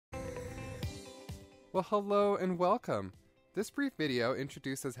Well, hello and welcome. This brief video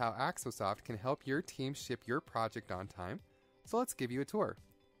introduces how Axosoft can help your team ship your project on time, so let's give you a tour.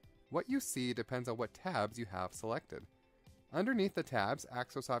 What you see depends on what tabs you have selected. Underneath the tabs,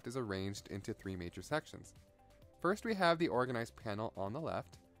 Axosoft is arranged into three major sections. First, we have the Organize panel on the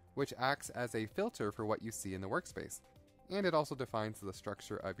left, which acts as a filter for what you see in the workspace, and it also defines the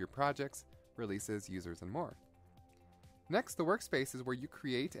structure of your projects, releases, users, and more. Next, the Workspace is where you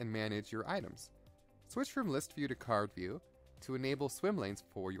create and manage your items. Switch from List View to Card View to enable swim lanes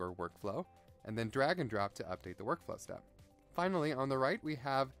for your workflow, and then drag and drop to update the workflow step. Finally, on the right, we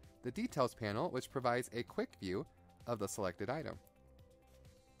have the Details panel, which provides a quick view of the selected item.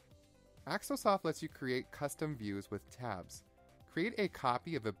 Axosoft lets you create custom views with tabs. Create a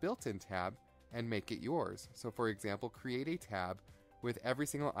copy of a built-in tab and make it yours. So for example, create a tab with every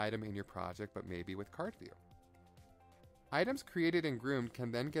single item in your project, but maybe with Card View. Items created and groomed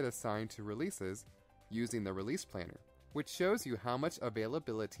can then get assigned to releases using the Release Planner, which shows you how much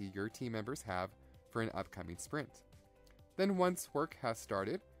availability your team members have for an upcoming sprint. Then once work has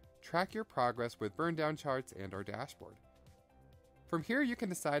started, track your progress with burn-down charts and our dashboard. From here, you can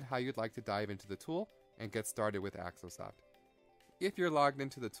decide how you'd like to dive into the tool and get started with Axosoft. If you're logged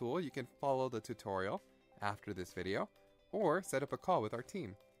into the tool, you can follow the tutorial after this video or set up a call with our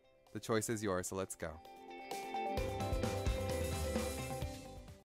team. The choice is yours, so let's go.